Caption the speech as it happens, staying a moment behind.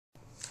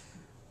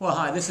Well,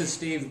 hi, this is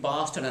Steve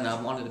Boston, and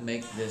I wanted to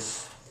make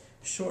this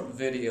short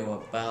video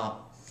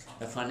about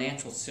the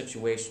financial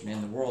situation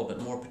in the world,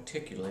 but more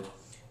particularly,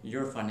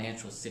 your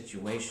financial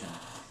situation.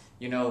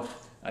 You know,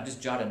 I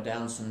just jotted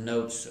down some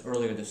notes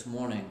earlier this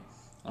morning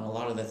on a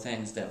lot of the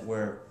things that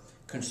we're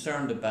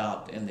concerned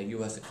about in the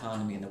U.S.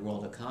 economy and the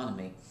world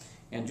economy.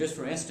 And just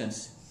for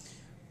instance,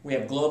 we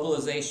have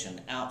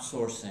globalization,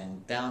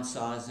 outsourcing,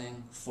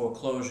 downsizing,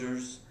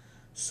 foreclosures,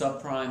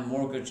 subprime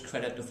mortgage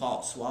credit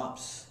default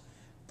swaps,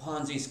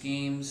 Ponzi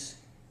schemes,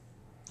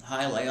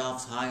 high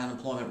layoffs, high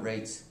unemployment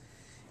rates.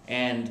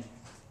 And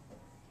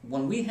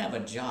when we have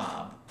a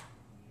job,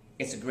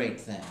 it's a great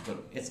thing, but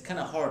it's kind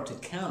of hard to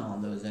count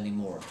on those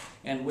anymore.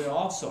 And we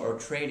also are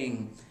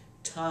trading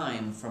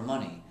time for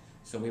money.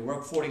 So we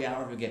work 40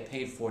 hours, we get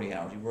paid 40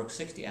 hours. We work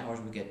 60 hours,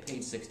 we get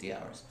paid 60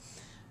 hours.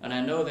 And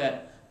I know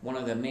that one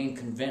of the main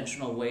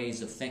conventional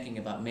ways of thinking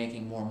about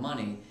making more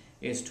money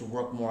is to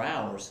work more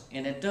hours.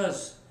 And it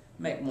does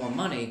make more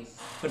money,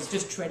 but it's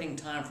just trading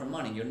time for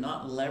money. You're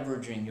not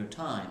leveraging your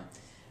time.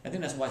 I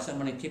think that's why so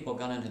many people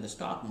got into the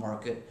stock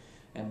market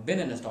and been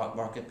in the stock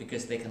market,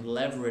 because they can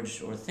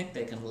leverage or think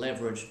they can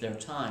leverage their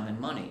time and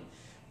money.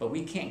 But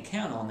we can't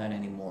count on that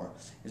anymore.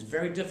 It's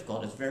very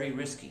difficult. It's very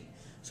risky.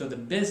 So the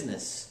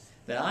business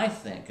that I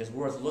think is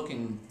worth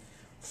looking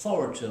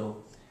forward to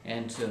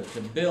and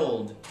to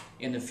build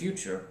in the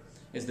future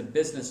is the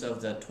business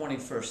of the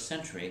 21st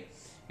century.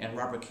 And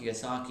Robert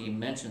Kiyosaki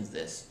mentions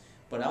this.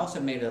 But I also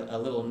made a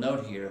little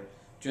note here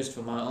just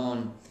for my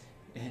own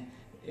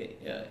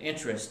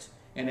interest.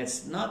 And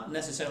it's not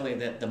necessarily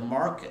that the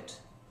market,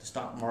 the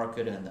stock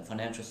market and the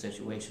financial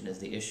situation is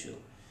the issue.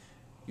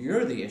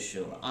 You're the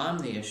issue. I'm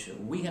the issue.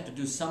 We have to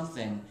do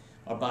something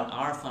about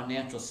our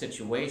financial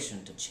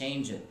situation to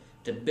change it,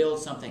 to build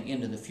something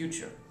into the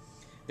future.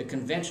 The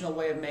conventional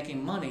way of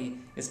making money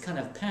is kind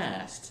of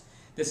past.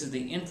 This is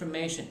the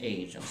information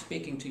age. I'm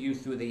speaking to you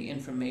through the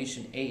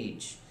information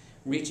age,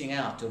 reaching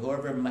out to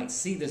whoever might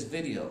see this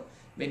video,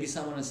 maybe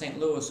someone in St.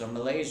 Louis or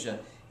Malaysia,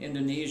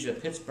 Indonesia,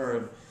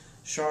 Pittsburgh,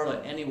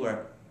 Charlotte,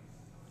 anywhere.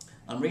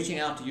 I'm reaching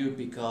out to you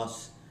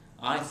because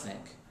I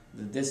think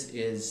that this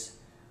is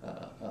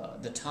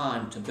the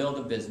time to build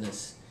a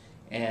business,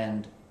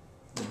 and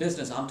the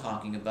business I'm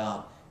talking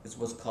about is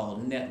what's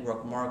called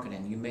network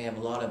marketing. You may have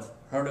a lot of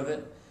heard of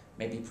it,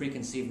 maybe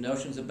preconceived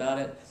notions about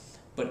it,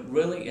 but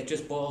really it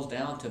just boils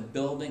down to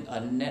building a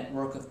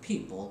network of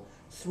people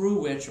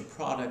through which a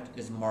product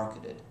is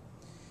marketed.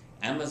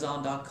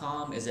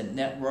 Amazon.com is a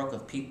network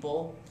of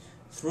people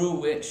through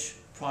which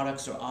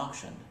products are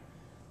auctioned.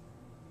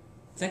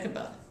 Think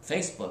about it.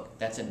 Facebook,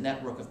 that's a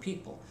network of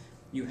people.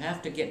 You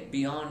have to get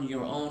beyond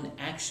your own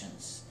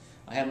actions.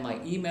 I have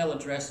my email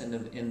address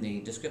in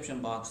the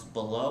description box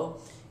below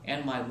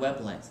and my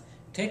web link.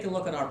 Take a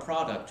look at our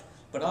product,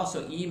 but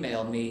also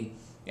email me,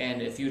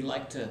 and if you'd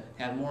like to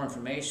have more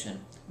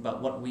information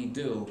about what we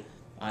do,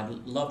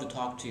 I'd love to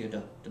talk to you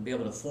to be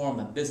able to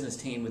form a business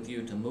team with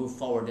you to move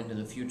forward into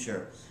the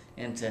future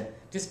and to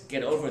just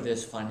get over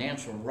this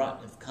financial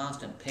rut of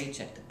constant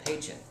paycheck to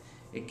paycheck.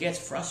 It gets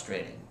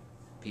frustrating,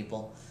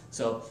 people.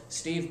 So,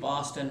 Steve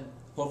Boston,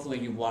 hopefully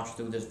you watch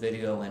through this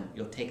video and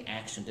you'll take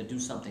action to do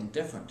something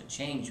different to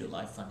change your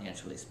life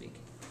financially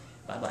speaking.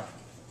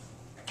 Bye-bye.